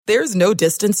There's no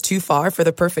distance too far for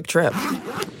the perfect trip.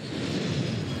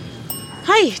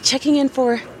 Hi, checking in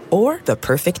for... Or the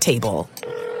perfect table.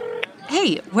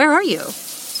 Hey, where are you?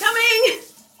 Coming!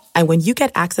 And when you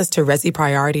get access to Resi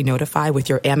Priority Notify with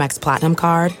your Amex Platinum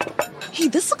card... Hey,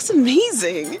 this looks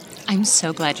amazing. I'm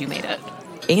so glad you made it.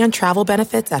 And travel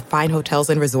benefits at fine hotels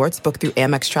and resorts booked through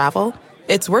Amex Travel,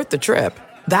 it's worth the trip.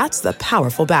 That's the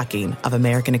powerful backing of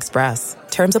American Express.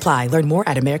 Terms apply. Learn more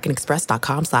at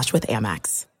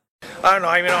americanexpress.com/withAmex. I don't know.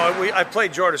 I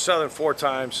played Georgia Southern 4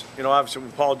 times. Obviously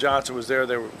when Paul Johnson was there,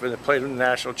 they played in the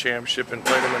national championship and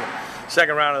played them in the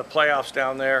second round of the playoffs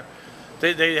down there.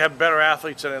 They have better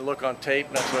athletes than they look on tape,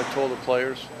 and that's what I told the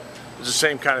players. It's the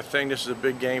same kind of thing. This is a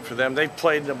big game for them. They've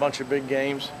played in a bunch of big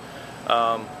games.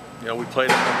 We played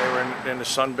them when they were in the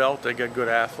Sun Belt. They got good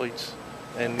athletes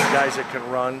and guys that can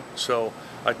run. So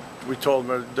we told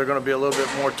them they're going to be a little bit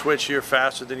more twitchier,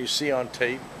 faster than you see on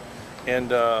tape.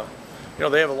 And,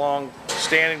 they have a long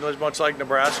standing, much like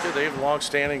Nebraska. They have a long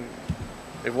standing.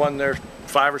 They've won their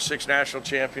 5 or 6 national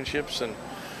championships and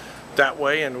that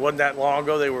way. And wasn't that long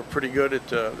ago, they were pretty good at,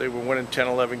 they were winning 10,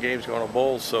 11 games going to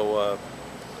bowls. So,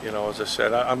 as I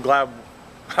said, I'm glad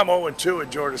I'm 0-2 at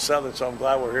Georgia Southern, so I'm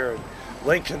glad we're here in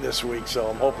Lincoln this week. So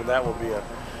I'm hoping that will be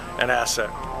an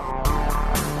asset.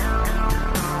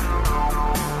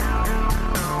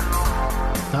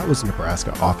 That was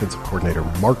Nebraska offensive coordinator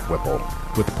Mark Whipple,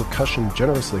 with the percussion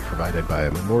generously provided by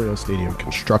a Memorial Stadium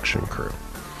construction crew.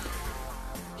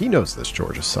 He knows this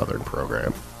Georgia Southern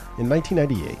program. In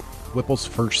 1998, Whipple's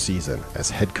first season as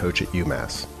head coach at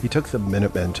UMass, he took the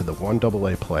Minutemen to the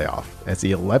 1AA playoff as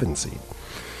the 11 seed,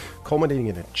 culminating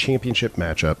in a championship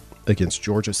matchup against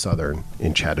Georgia Southern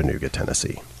in Chattanooga,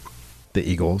 Tennessee. The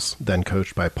Eagles, then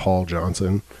coached by Paul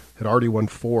Johnson, had already won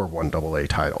 4 1AA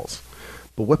titles,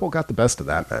 but Whipple got the best of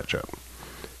that matchup.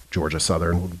 Georgia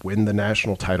Southern would win the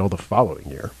national title the following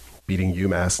year, beating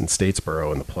UMass and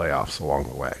Statesboro in the playoffs along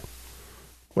the way.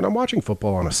 When I'm watching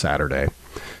football on a Saturday,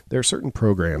 there are certain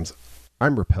programs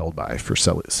I'm repelled by for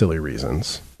silly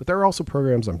reasons, but there are also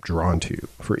programs I'm drawn to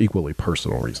for equally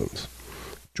personal reasons.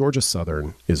 Georgia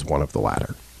Southern is one of the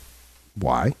latter.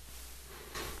 Why?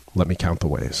 Let me count the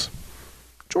ways.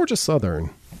 Georgia Southern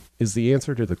is the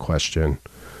answer to the question,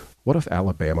 what if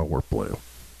Alabama were blue?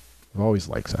 I've always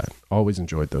liked that. Always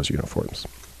enjoyed those uniforms.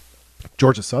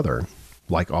 Georgia Southern,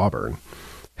 like Auburn,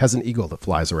 has an eagle that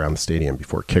flies around the stadium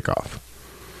before kickoff.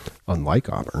 Unlike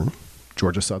Auburn,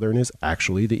 Georgia Southern is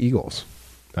actually the Eagles.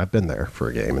 I've been there for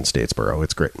a game in Statesboro.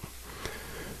 It's great.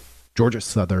 Georgia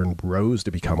Southern rose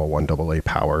to become a 1AA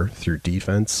power through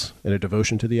defense and a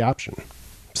devotion to the option.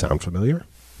 Sound familiar?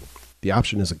 The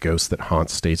option is a ghost that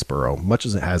haunts Statesboro, much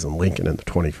as it has in Lincoln in the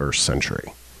 21st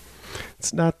century.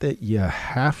 It's not that you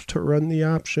have to run the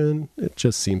option, it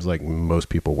just seems like most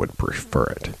people would prefer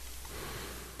it.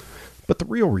 But the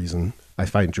real reason I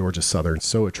find Georgia Southern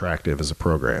so attractive as a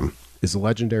program is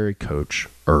legendary coach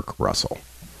Erk Russell.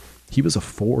 He was a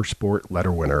 4-sport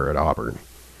letter winner at Auburn.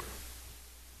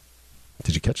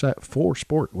 Did you catch that?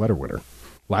 4-sport letter winner.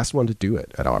 Last one to do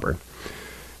it at Auburn.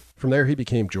 From there, he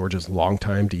became Georgia's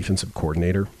longtime defensive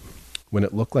coordinator. When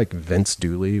it looked like Vince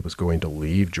Dooley was going to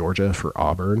leave Georgia for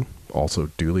Auburn, also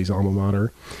Dooley's alma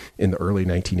mater, in the early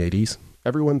 1980s,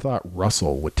 everyone thought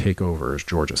Russell would take over as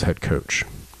Georgia's head coach.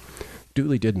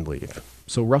 Dooley didn't leave,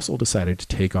 so Russell decided to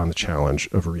take on the challenge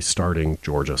of restarting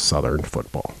Georgia Southern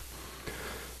football.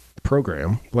 The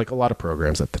program, like a lot of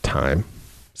programs at the time,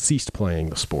 ceased playing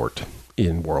the sport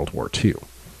in World War II.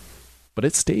 But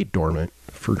it stayed dormant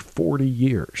for 40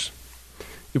 years.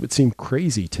 It would seem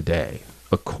crazy today,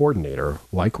 a coordinator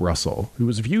like Russell, who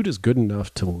was viewed as good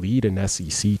enough to lead an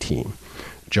SEC team,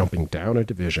 jumping down a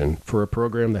division for a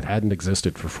program that hadn't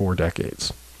existed for 4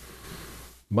 decades.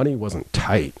 Money wasn't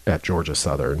tight at Georgia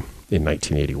Southern in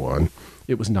 1981.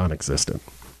 It was non-existent.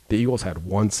 The Eagles had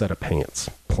one set of pants,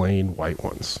 plain white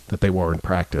ones, that they wore in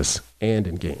practice and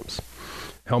in games.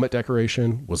 Helmet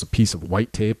decoration was a piece of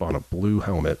white tape on a blue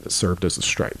helmet that served as a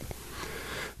stripe.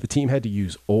 The team had to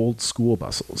use old school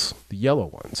buses, the yellow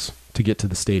ones, to get to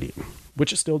the stadium,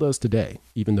 which it still does today,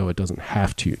 even though it doesn't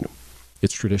have to.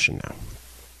 It's tradition now.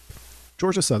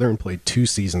 Georgia Southern played 2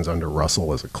 seasons under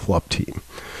Russell as a club team,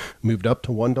 moved up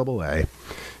to 1AA,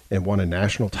 and won a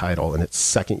national title in its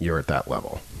second year at that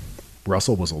level.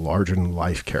 Russell was a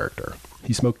larger-than-life character.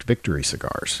 He smoked victory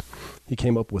cigars. He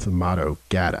came up with the motto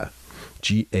GATA,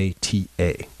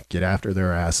 G-A-T-A, get after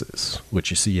their asses, which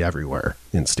you see everywhere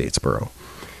in Statesboro.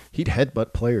 He'd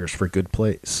headbutt players for good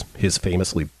plays, his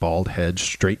famously bald head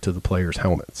straight to the players'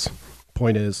 helmets.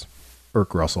 Point is,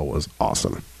 Erk Russell was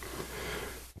awesome.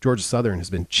 Georgia Southern has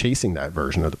been chasing that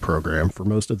version of the program for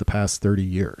most of the past 30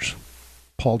 years.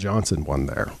 Paul Johnson won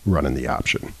there, running the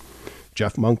option.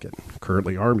 Jeff Monken,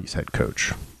 currently Army's head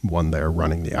coach, won there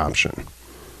running the option.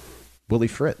 Willie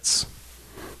Fritz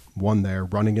won there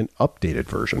running an updated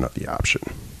version of the option.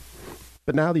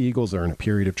 But now the Eagles are in a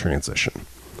period of transition.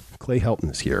 Clay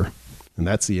Helton is here, and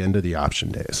that's the end of the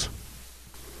option days.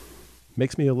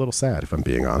 Makes me a little sad, if I'm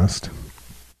being honest.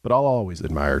 But I'll always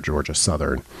admire Georgia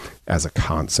Southern as a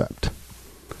concept.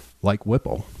 Like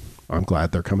Whipple, I'm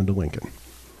glad they're coming to Lincoln.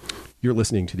 You're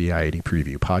listening to the I-80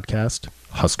 Preview Podcast,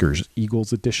 Huskers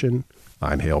Eagles Edition.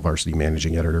 I'm Hail Varsity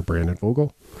Managing Editor Brandon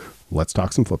Vogel. Let's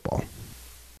talk some football.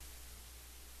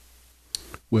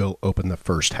 We'll open the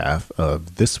first half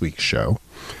of this week's show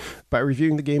by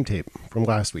reviewing the game tape from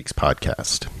last week's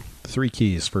podcast. 3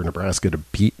 keys for Nebraska to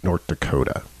beat North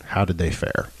Dakota. How did they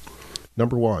fare?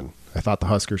 Number 1, I thought the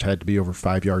Huskers had to be over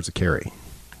 5 yards a carry.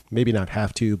 Maybe not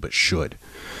have to, but should.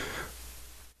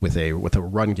 With a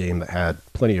run game that had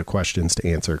plenty of questions to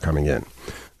answer coming in.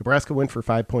 Nebraska went for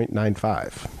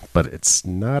 5.95, but it's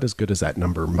not as good as that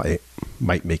number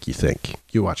might make you think.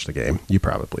 You watch the game, you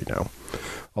probably know.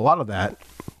 A lot of that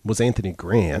was Anthony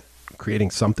Grant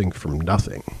creating something from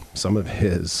nothing. Some of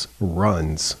his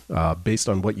runs, based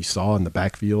on what you saw in the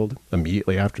backfield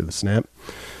immediately after the snap,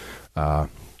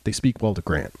 they speak well to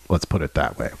Grant, let's put it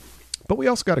that way. But we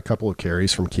also got a couple of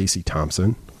carries from Casey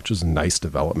Thompson, which is a nice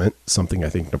development, something I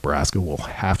think Nebraska will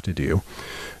have to do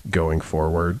going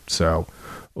forward. So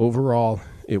overall,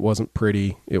 it wasn't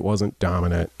pretty. It wasn't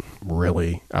dominant,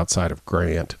 really, outside of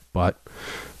Grant. But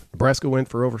Nebraska went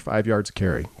for over 5 yards a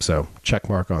carry. So check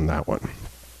mark on that one.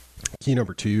 Key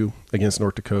number 2 against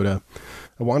North Dakota,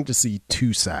 I wanted to see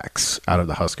 2 sacks out of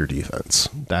the Husker defense.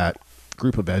 That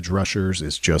group of edge rushers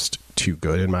is just too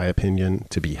good, in my opinion,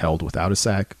 to be held without a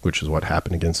sack, which is what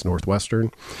happened against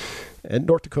Northwestern. And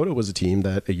North Dakota was a team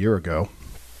that a year ago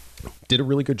did a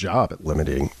really good job at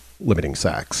limiting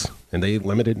sacks. And they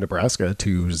limited Nebraska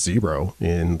to 0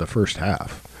 in the first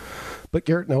half. But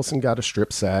Garrett Nelson got a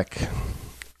strip sack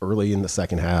early in the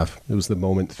second half. It was the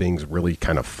moment things really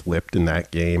kind of flipped in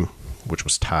that game, which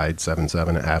was tied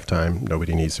 7-7 at halftime.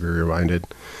 Nobody needs to be reminded.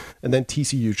 And then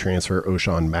TCU transfer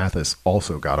O'Shawn Mathis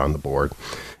also got on the board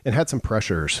and had some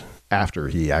pressures after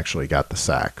he actually got the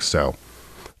sack. So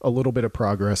a little bit of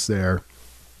progress there.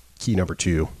 Key number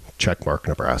 2, check mark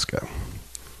Nebraska.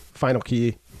 Final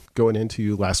key going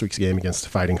into last week's game against the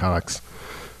Fighting Hawks,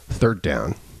 3rd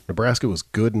down. Nebraska was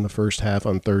good in the first half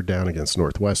on 3rd down against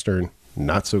Northwestern,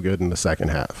 not so good in the second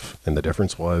half. And the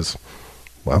difference was,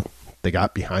 well, they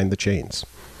got behind the chains.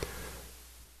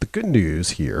 The good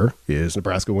news here is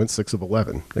Nebraska went 6 of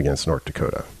 11 against North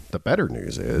Dakota. The better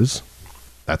news is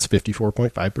that's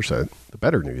 54.5%. The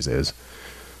better news is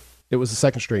it was the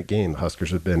second straight game the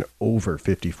Huskers have been over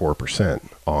 54%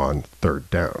 on 3rd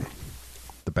down.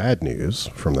 The bad news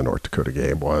from the North Dakota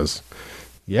game was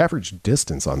the average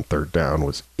distance on 3rd down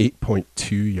was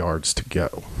 8.2 yards to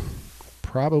go.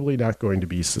 Probably not going to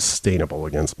be sustainable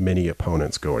against many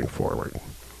opponents going forward.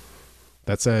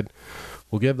 That said,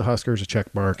 we'll give the Huskers a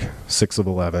check mark, 6 of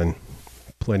 11,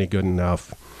 plenty good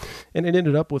enough. And it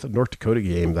ended up with a North Dakota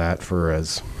game that, for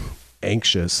as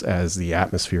anxious as the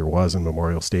atmosphere was in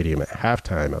Memorial Stadium at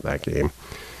halftime of that game,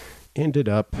 ended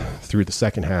up through the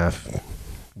second half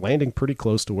landing pretty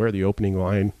close to where the opening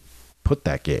line put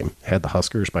that game. Had the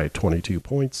Huskers by 22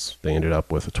 points. They ended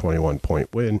up with a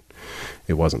 21-point win.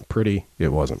 It wasn't pretty. It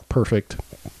wasn't perfect,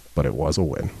 but it was a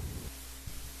win.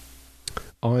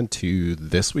 On to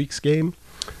this week's game.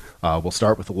 We'll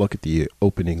start with a look at the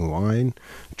opening line.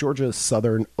 Georgia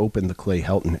Southern opened the Clay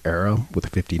Helton era with a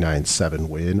 59-7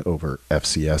 win over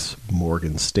FCS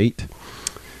Morgan State.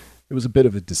 It was a bit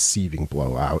of a deceiving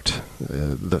blowout.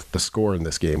 The score in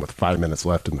this game with 5 minutes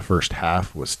left in the first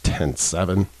half was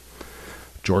 10-7.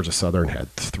 Georgia Southern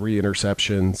had 3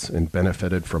 interceptions and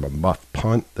benefited from a muff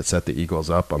punt that set the Eagles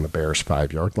up on the Bears'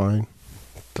 5-yard line.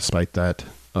 Despite that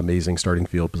amazing starting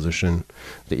field position,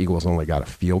 the Eagles only got a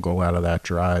field goal out of that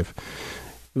drive.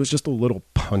 It was just a little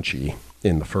punchy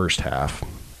in the first half.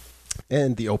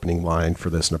 And the opening line for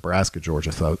this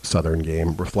Nebraska-Georgia Southern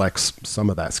game reflects some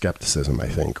of that skepticism, I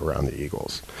think, around the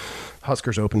Eagles.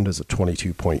 Huskers opened as a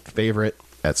 22-point favorite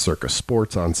at Circa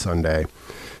Sports on Sunday,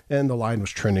 and the line was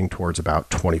trending towards about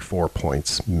 24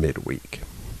 points midweek.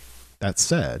 That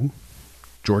said,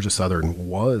 Georgia Southern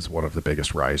was one of the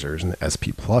biggest risers in the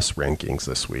SP Plus rankings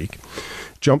this week,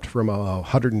 jumped from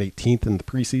 118th in the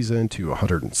preseason to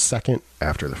 102nd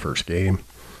after the first game.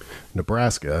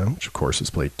 Nebraska, which of course has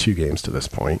played 2 games to this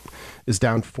point, is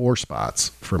down 4 spots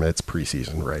from its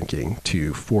preseason ranking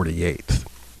to 48th,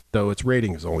 though its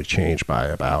rating has only changed by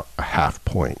about a half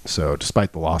point. So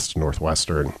despite the loss to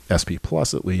Northwestern, SP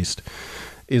Plus at least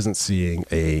isn't seeing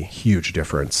a huge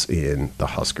difference in the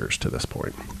Huskers to this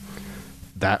point.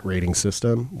 That rating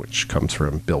system, which comes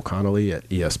from Bill Connolly at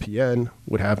ESPN,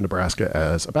 would have Nebraska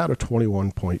as about a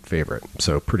 21-point favorite,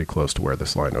 so pretty close to where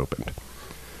this line opened.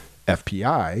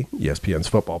 FPI, ESPN's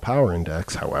Football Power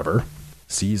Index, however,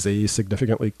 sees a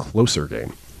significantly closer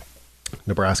game.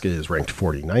 Nebraska is ranked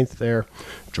 49th there,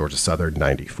 Georgia Southern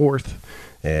 94th,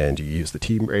 and you use the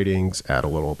team ratings, add a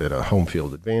little bit of home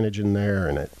field advantage in there,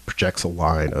 and it projects a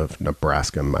line of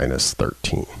Nebraska minus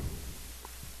 13.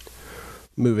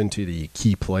 Move into the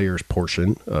key players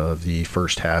portion of the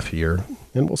first half here,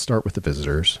 and we'll start with the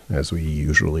visitors, as we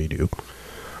usually do.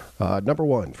 Number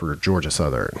 1 for Georgia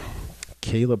Southern,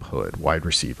 Caleb Hood, wide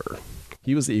receiver.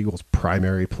 He was the Eagles'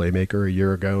 primary playmaker a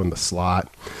year ago in the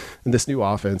slot, and this new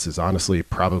offense is honestly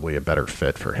probably a better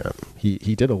fit for him. He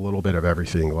did a little bit of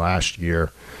everything last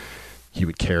year. He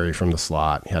would carry from the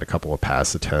slot. He had a couple of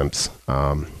pass attempts.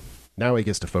 Now he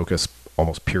gets to focus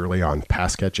almost purely on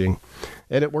pass catching,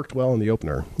 and it worked well in the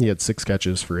opener. He had 6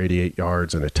 catches for 88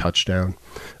 yards and a touchdown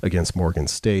against Morgan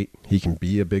State. He can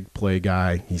be a big play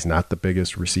guy. He's not the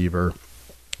biggest receiver,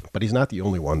 but he's not the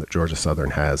only one that Georgia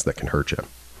Southern has that can hurt you.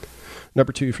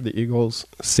 Number 2 for the Eagles,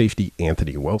 safety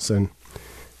Anthony Wilson.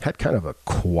 Had kind of a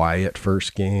quiet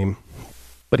first game,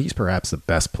 but he's perhaps the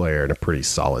best player in a pretty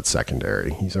solid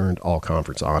secondary. He's earned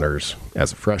all-conference honors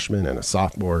as a freshman and a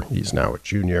sophomore. He's now a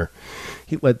junior.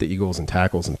 He led the Eagles in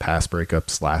tackles and pass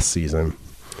breakups last season.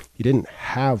 He didn't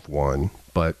have one,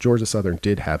 but Georgia Southern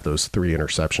did have those 3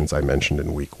 interceptions I mentioned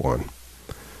in week 1.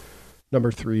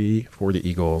 Number 3 for the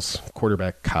Eagles,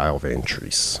 quarterback Kyle Van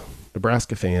Treese.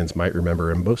 Nebraska fans might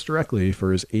remember him most directly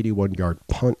for his 81-yard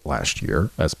punt last year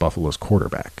as Buffalo's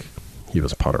quarterback. He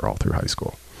was a punter all through high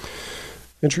school.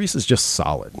 And Treese is just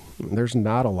solid. There's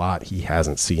not a lot he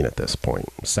hasn't seen at this point.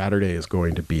 Saturday is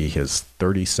going to be his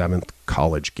 37th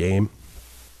college game.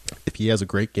 If he has a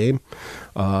great game,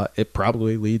 it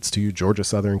probably leads to Georgia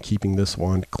Southern keeping this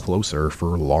one closer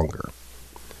for longer.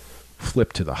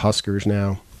 Flip to the Huskers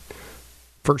now.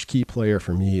 First key player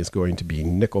for me is going to be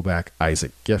nickelback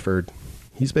Isaac Gifford.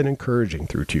 He's been encouraging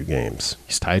through 2 games.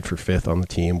 He's tied for 5th on the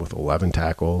team with 11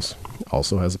 tackles.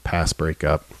 Also has a pass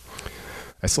breakup.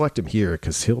 I select him here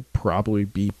because he'll probably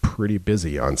be pretty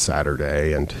busy on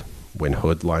Saturday, and when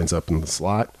Hood lines up in the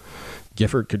slot,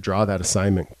 Gifford could draw that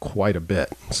assignment quite a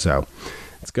bit. So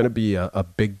it's going to be a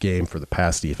big game for the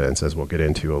pass defense, as we'll get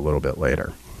into a little bit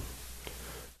later.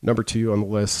 Number 2 on the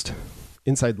list,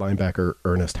 inside linebacker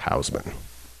Ernest Hausman.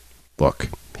 Look,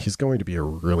 he's going to be a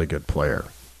really good player.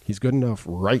 He's good enough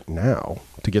right now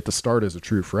to get the start as a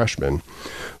true freshman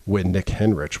when Nick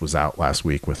Henrich was out last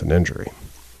week with an injury.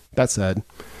 That said,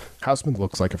 Hausman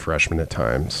looks like a freshman at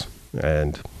times,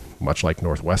 and much like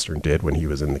Northwestern did when he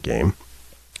was in the game,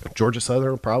 Georgia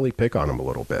Southern will probably pick on him a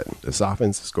little bit. This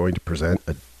offense is going to present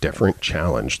a different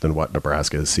challenge than what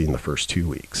Nebraska has seen the first 2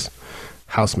 weeks.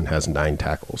 Hausman has 9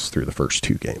 tackles through the first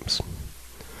 2 games.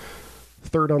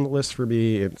 Third on the list for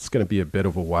me, it's going to be a bit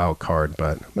of a wild card,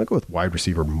 but I'm going to go with wide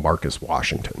receiver Marcus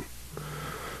Washington.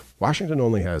 Washington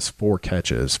only has 4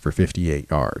 catches for 58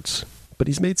 yards, but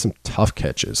he's made some tough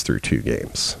catches through 2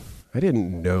 games. I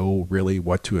didn't know really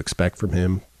what to expect from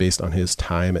him based on his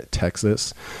time at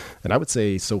Texas. And I would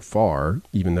say so far,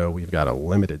 even though we've got a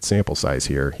limited sample size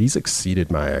here, he's exceeded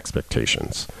my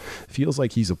expectations. Feels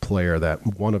like he's a player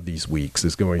that one of these weeks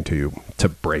is going to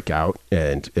break out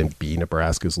and be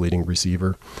Nebraska's leading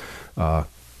receiver.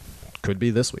 Could be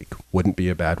this week. Wouldn't be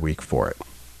a bad week for it.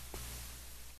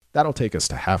 That'll take us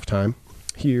to halftime.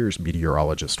 Here's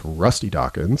meteorologist Rusty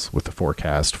Dawkins with the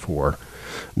forecast for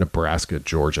Nebraska,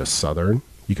 Georgia Southern.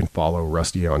 You can follow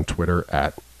Rusty on Twitter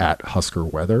at Husker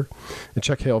Weather, and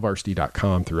check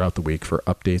HailVarsity.com throughout the week for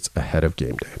updates ahead of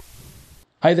game day.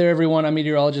 Hi there, everyone. I'm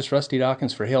meteorologist Rusty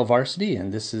Dawkins for Hail Varsity,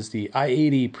 and this is the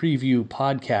I-80 Preview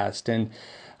Podcast. And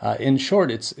in short,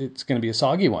 it's going to be a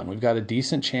soggy one. We've got a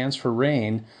decent chance for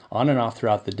rain on and off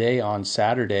throughout the day on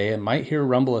Saturday. It might hear a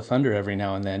rumble of thunder every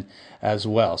now and then as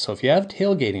well. So if you have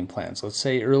tailgating plans, let's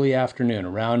say early afternoon,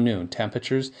 around noon,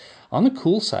 temperatures on the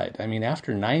cool side. I mean,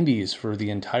 after 90s for the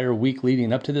entire week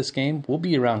leading up to this game, we'll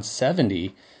be around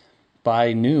 70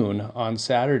 by noon on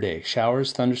Saturday.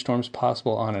 Showers, thunderstorms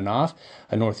possible on and off,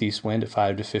 a northeast wind at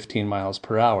 5 to 15 miles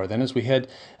per hour. Then as we head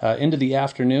into the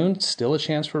afternoon, still a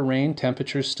chance for rain.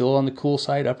 Temperatures still on the cool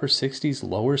side, upper 60s,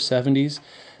 lower 70s.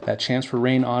 That chance for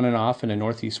rain on and off and a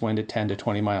northeast wind at 10 to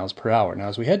 20 miles per hour. Now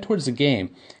as we head towards the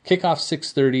game, kickoff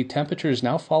 6:30, temperatures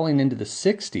now falling into the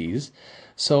 60s.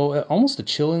 So almost a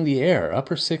chill in the air,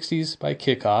 upper 60s by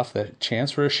kickoff, that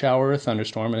chance for a shower or a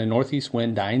thunderstorm, and a northeast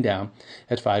wind dying down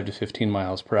at 5 to 15 15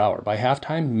 miles per hour. By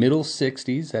halftime, middle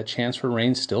 60s, that chance for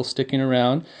rain still sticking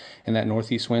around, and that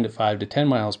northeast wind at 5 to 10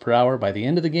 miles per hour. By the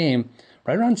end of the game,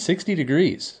 right around 60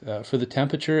 degrees for the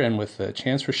temperature, and with the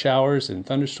chance for showers and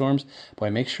thunderstorms.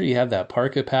 Boy, make sure you have that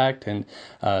parka packed and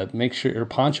make sure your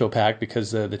poncho packed,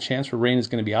 because the chance for rain is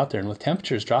going to be out there. And with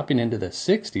temperatures dropping into the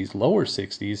 60s, lower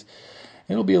 60s,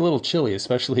 it'll be a little chilly,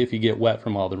 especially if you get wet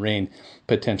from all the rain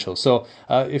potential. So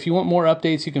if you want more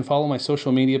updates, you can follow my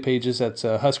social media pages. That's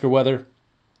Husker Weather.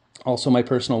 Also my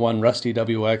personal one, Rusty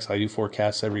WX. I do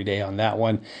forecasts every day on that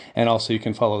one. And also you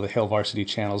can follow the Hail Varsity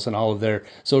channels and all of their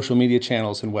social media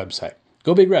channels and website.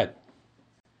 Go Big Red.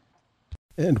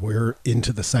 And we're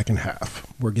into the second half,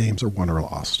 where games are won or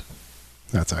lost.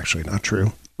 That's actually not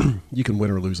true. You can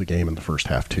win or lose a game in the first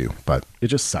half too, but it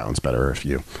just sounds better if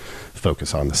you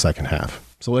focus on the second half.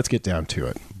 So let's get down to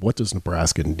it. What does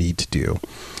Nebraska need to do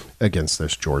against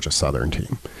this Georgia Southern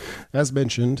team? As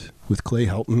mentioned, with Clay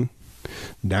Helton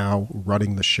now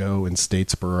running the show in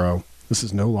Statesboro, this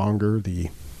is no longer the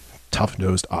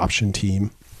tough-nosed option team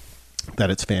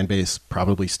that its fan base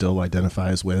probably still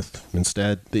identifies with.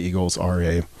 Instead, the Eagles are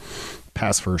a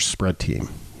pass-first spread team,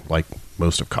 like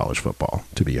most of college football,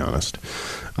 to be honest.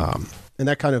 And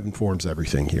that kind of informs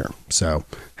everything here. So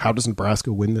how does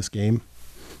Nebraska win this game?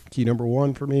 Key number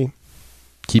one for me,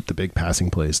 keep the big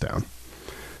passing plays down.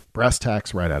 Brass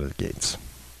tacks right out of the gates.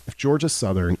 If Georgia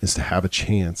Southern is to have a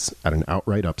chance at an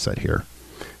outright upset here,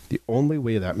 the only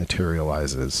way that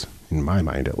materializes, in my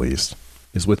mind at least,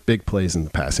 is with big plays in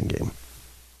the passing game.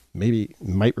 Maybe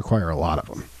might require a lot of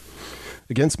them.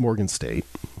 Against Morgan State,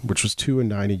 which was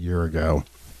 2-9 a year ago,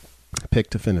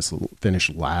 picked to finish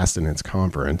last in its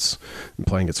conference and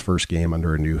playing its first game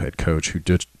under a new head coach who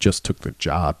just took the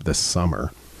job this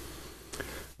summer,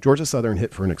 Georgia Southern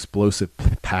hit for an explosive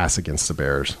pass against the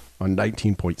Bears on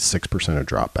 19.6% of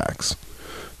dropbacks.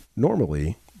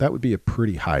 Normally, that would be a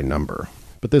pretty high number,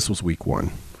 but this was week one,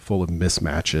 full of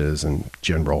mismatches and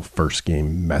general first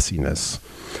game messiness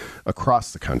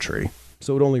across the country,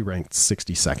 so it only ranked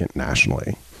 62nd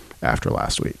nationally after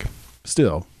last week.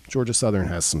 Still, Georgia Southern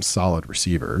has some solid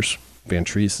receivers. Van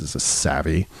Treese is a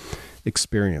savvy,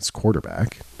 experienced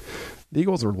quarterback. The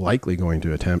Eagles are likely going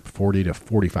to attempt 40 to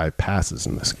 45 passes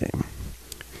in this game.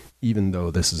 Even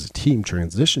though this is a team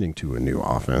transitioning to a new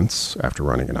offense after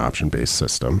running an option-based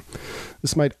system,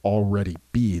 this might already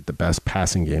be the best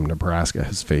passing game Nebraska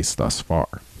has faced thus far.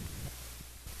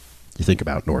 You think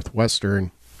about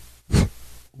Northwestern.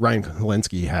 Ryan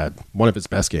Hilinski had one of his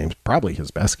best games, probably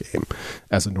his best game,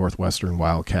 as a Northwestern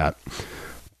Wildcat.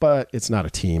 But it's not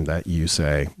a team that you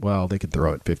say, well, they could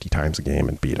throw it 50 times a game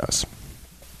and beat us.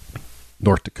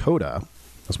 North Dakota,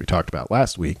 as we talked about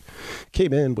last week,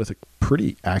 came in with a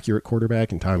pretty accurate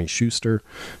quarterback in Tommy Schuster,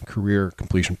 career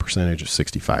completion percentage of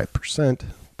 65%,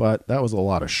 but that was a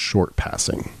lot of short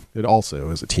passing. It also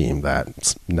is a team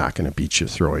that's not going to beat you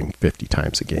throwing 50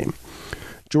 times a game.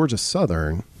 Georgia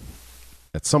Southern,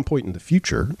 at some point in the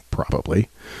future, probably,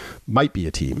 might be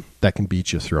a team that can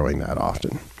beat you throwing that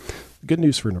often. The good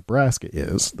news for Nebraska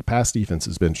is the pass defense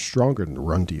has been stronger than the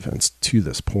run defense to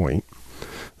this point.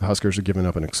 The Huskers are giving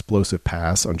up an explosive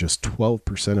pass on just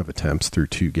 12% of attempts through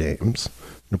 2 games.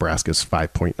 Nebraska's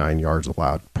 5.9 yards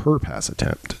allowed per pass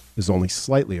attempt is only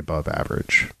slightly above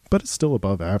average, but it's still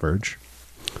above average.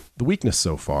 The weakness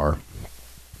so far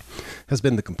has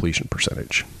been the completion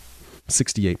percentage,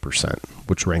 68%,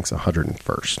 which ranks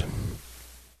 101st.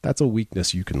 That's a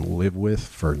weakness you can live with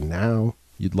for now.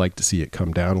 You'd like to see it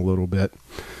come down a little bit.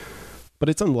 But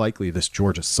it's unlikely this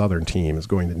Georgia Southern team is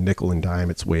going to nickel and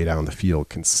dime its way down the field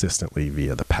consistently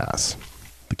via the pass.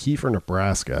 The key for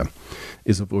Nebraska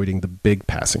is avoiding the big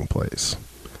passing plays.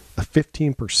 A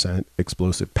 15%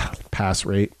 explosive pass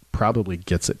rate probably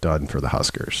gets it done for the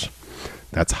Huskers.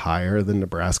 That's higher than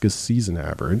Nebraska's season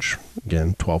average,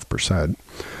 again, 12%,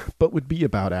 but would be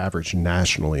about average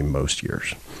nationally most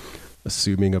years.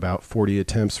 Assuming about 40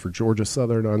 attempts for Georgia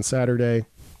Southern on Saturday,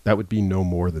 that would be no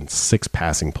more than 6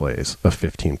 passing plays of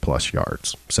 15 plus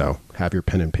yards. So have your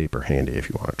pen and paper handy if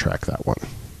you want to track that one.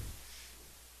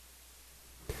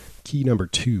 Key number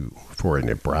 2 for a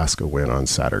Nebraska win on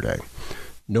Saturday: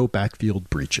 no backfield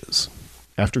breaches.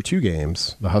 After 2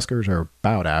 games, the Huskers are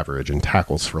about average in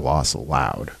tackles for loss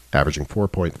allowed, averaging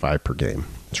 4.5 per game,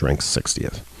 which ranks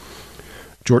 60th.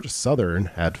 Georgia Southern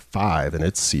had 5 in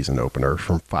its season opener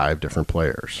from 5 different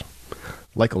players.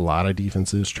 Like a lot of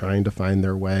defenses trying to find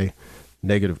their way,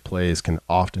 negative plays can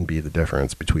often be the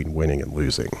difference between winning and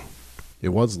losing. It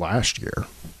was last year,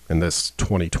 and this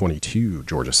 2022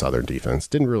 Georgia Southern defense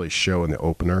didn't really show in the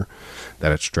opener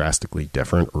that it's drastically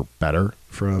different or better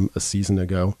from a season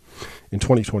ago. In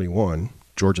 2021,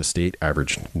 Georgia State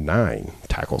averaged 9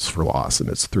 tackles for loss in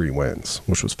its 3 wins,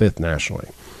 which was 5th nationally.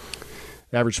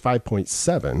 It averaged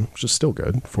 5.7, which is still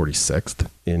good, 46th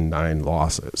in 9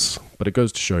 losses. But it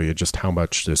goes to show you just how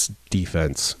much this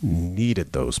defense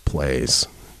needed those plays,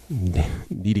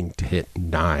 needing to hit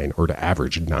 9 or to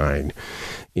average 9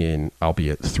 in,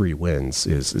 albeit 3 wins,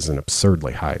 is an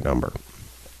absurdly high number.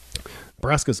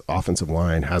 Nebraska's offensive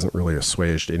line hasn't really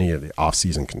assuaged any of the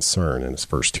offseason concern in its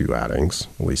first 2 outings,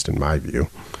 at least in my view.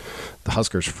 The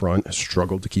Huskers' front has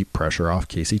struggled to keep pressure off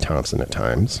Casey Thompson at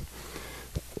times.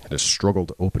 It has struggled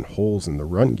to open holes in the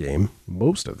run game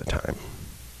most of the time.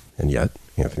 And yet,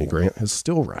 Anthony Grant has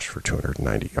still rushed for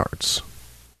 290 yards.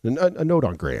 A note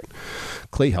on Grant.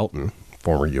 Clay Helton,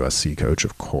 former USC coach,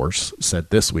 of course, said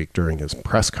this week during his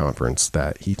press conference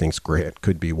that he thinks Grant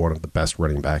could be one of the best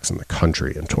running backs in the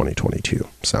country in 2022.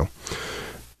 So,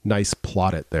 nice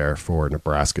plaudit there for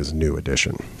Nebraska's new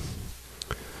addition.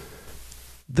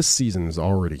 This season is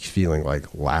already feeling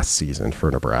like last season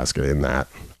for Nebraska in that,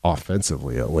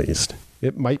 offensively at least,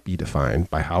 it might be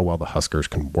defined by how well the Huskers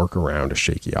can work around a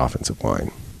shaky offensive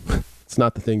line. It's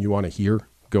not the thing you want to hear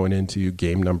going into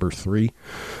game number 3.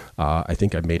 I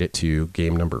think I made it to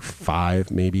game number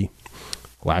 5 maybe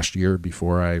last year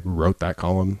before I wrote that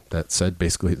column that said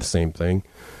basically the same thing,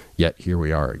 yet here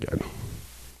we are again.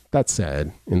 That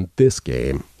said, in this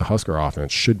game, the Husker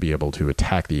offense should be able to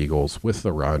attack the Eagles with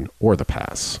the run or the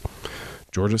pass.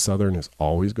 Georgia Southern is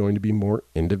always going to be more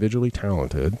individually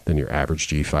talented than your average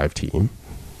G5 team.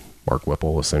 Mark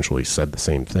Whipple essentially said the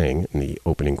same thing in the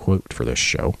opening quote for this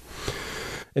show.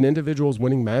 And individuals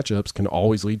winning matchups can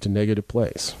always lead to negative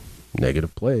plays.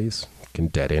 Negative plays can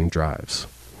dead-end drives.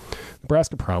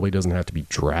 Nebraska probably doesn't have to be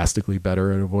drastically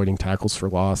better at avoiding tackles for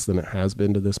loss than it has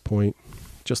been to this point.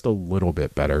 Just a little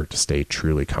bit better to stay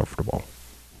truly comfortable.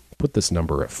 Put this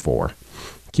number at 4.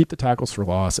 Keep the tackles for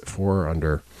loss at 4 or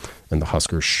under, and the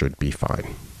Huskers should be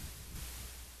fine.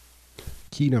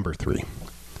 Key number 3.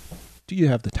 Do you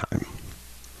have the time?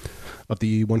 Of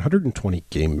the 120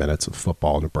 game minutes of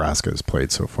football Nebraska has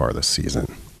played so far this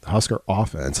season, the Husker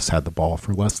offense has had the ball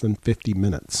for less than 50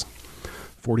 minutes.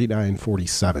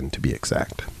 49-47 to be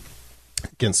exact.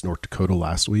 Against North Dakota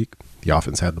last week, the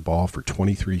offense had the ball for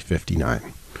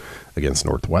 23-59. Against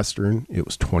Northwestern, it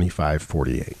was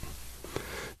 25-48.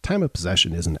 Time of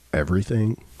possession isn't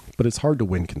everything, but it's hard to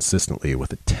win consistently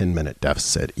with a 10-minute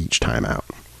deficit each time out.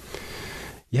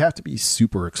 You have to be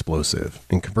super explosive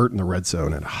and convert in the red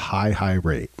zone at a high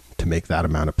rate to make that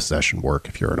amount of possession work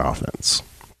if you're an offense.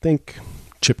 Think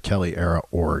Chip Kelly era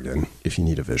Oregon if you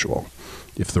need a visual.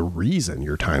 If the reason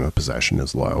your time of possession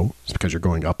is low is because you're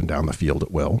going up and down the field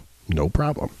at will, no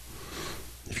problem.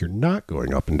 If you're not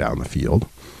going up and down the field,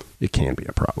 it can be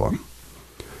a problem.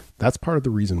 That's part of the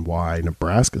reason why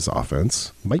Nebraska's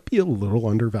offense might be a little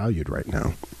undervalued right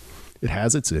now. It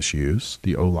has its issues,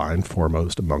 the O-line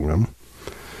foremost among them,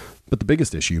 but the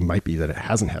biggest issue might be that it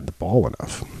hasn't had the ball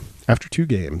enough. After 2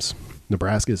 games,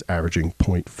 Nebraska is averaging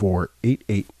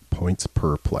 .488 points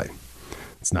per play.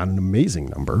 It's not an amazing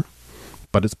number,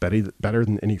 but it's better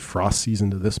than any Frost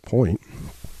season to this point.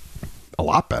 A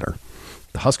lot better.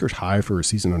 The Huskers' high for a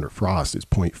season under Frost is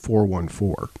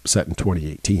 .414, set in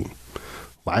 2018.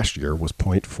 Last year was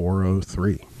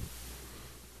 .403.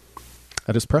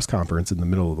 At his press conference in the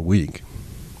middle of the week,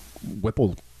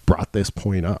 Whipple brought this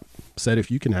point up. Said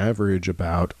if you can average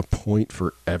about a point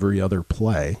for every other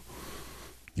play,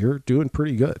 you're doing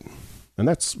pretty good. And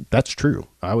that's true.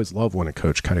 I always love when a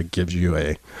coach kind of gives you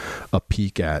a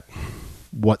peek at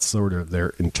what sort of their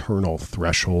internal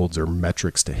thresholds or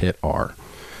metrics to hit are.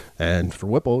 And for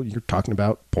Whipple, you're talking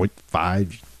about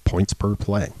 0.5 points per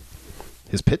play.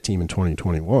 His Pitt team in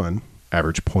 2021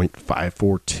 averaged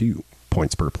 .542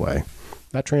 points per play.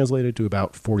 That translated to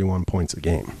about 41 points a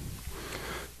game.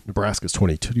 Nebraska's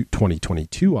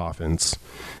 2022 offense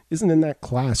isn't in that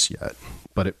class yet,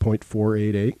 but at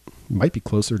 .488 might be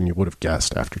closer than you would have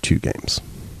guessed after 2 games.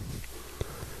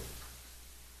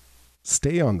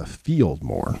 Stay on the field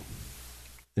more,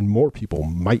 and more people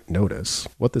might notice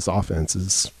what this offense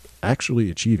is actually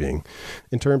achieving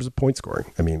in terms of point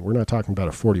scoring. I mean, we're not talking about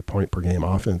a 40-point per game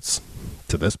offense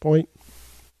to this point,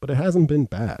 but it hasn't been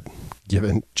bad,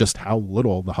 given just how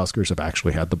little the Huskers have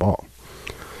actually had the ball.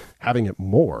 Having it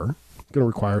more is going to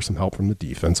require some help from the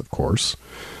defense, of course.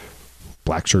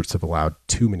 Black shirts have allowed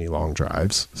too many long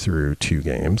drives through 2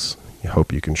 games. I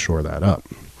hope you can shore that up.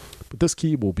 But this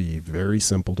key will be very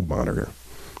simple to monitor.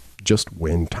 Just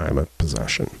win time of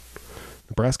possession.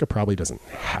 Nebraska probably doesn't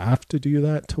have to do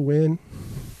that to win,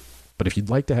 but if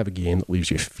you'd like to have a game that leaves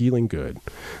you feeling good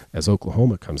as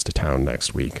Oklahoma comes to town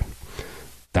next week,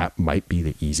 that might be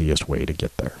the easiest way to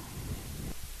get there.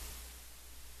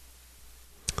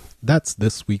 That's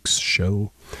this week's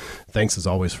show. Thanks as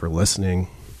always for listening.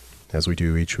 As we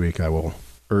do each week, I will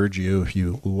urge you, if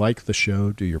you like the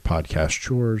show, do your podcast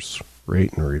chores,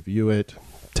 rate and review it,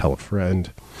 tell a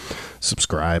friend,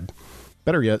 subscribe.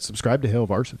 Better yet, subscribe to Hail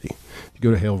Varsity. You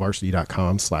go to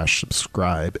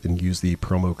hailvarsity.com/subscribe and use the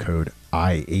promo code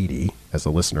I80 as a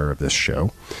listener of this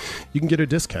show. You can get a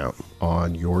discount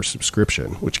on your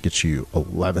subscription, which gets you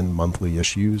 11 monthly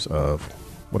issues of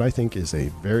what I think is a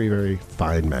very, very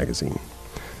fine magazine.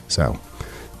 So,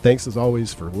 thanks as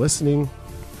always for listening.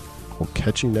 We'll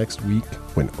catch you next week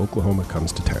when Oklahoma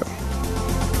comes to town.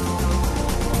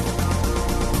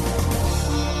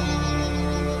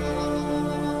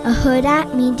 A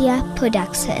Huda Media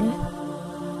Production.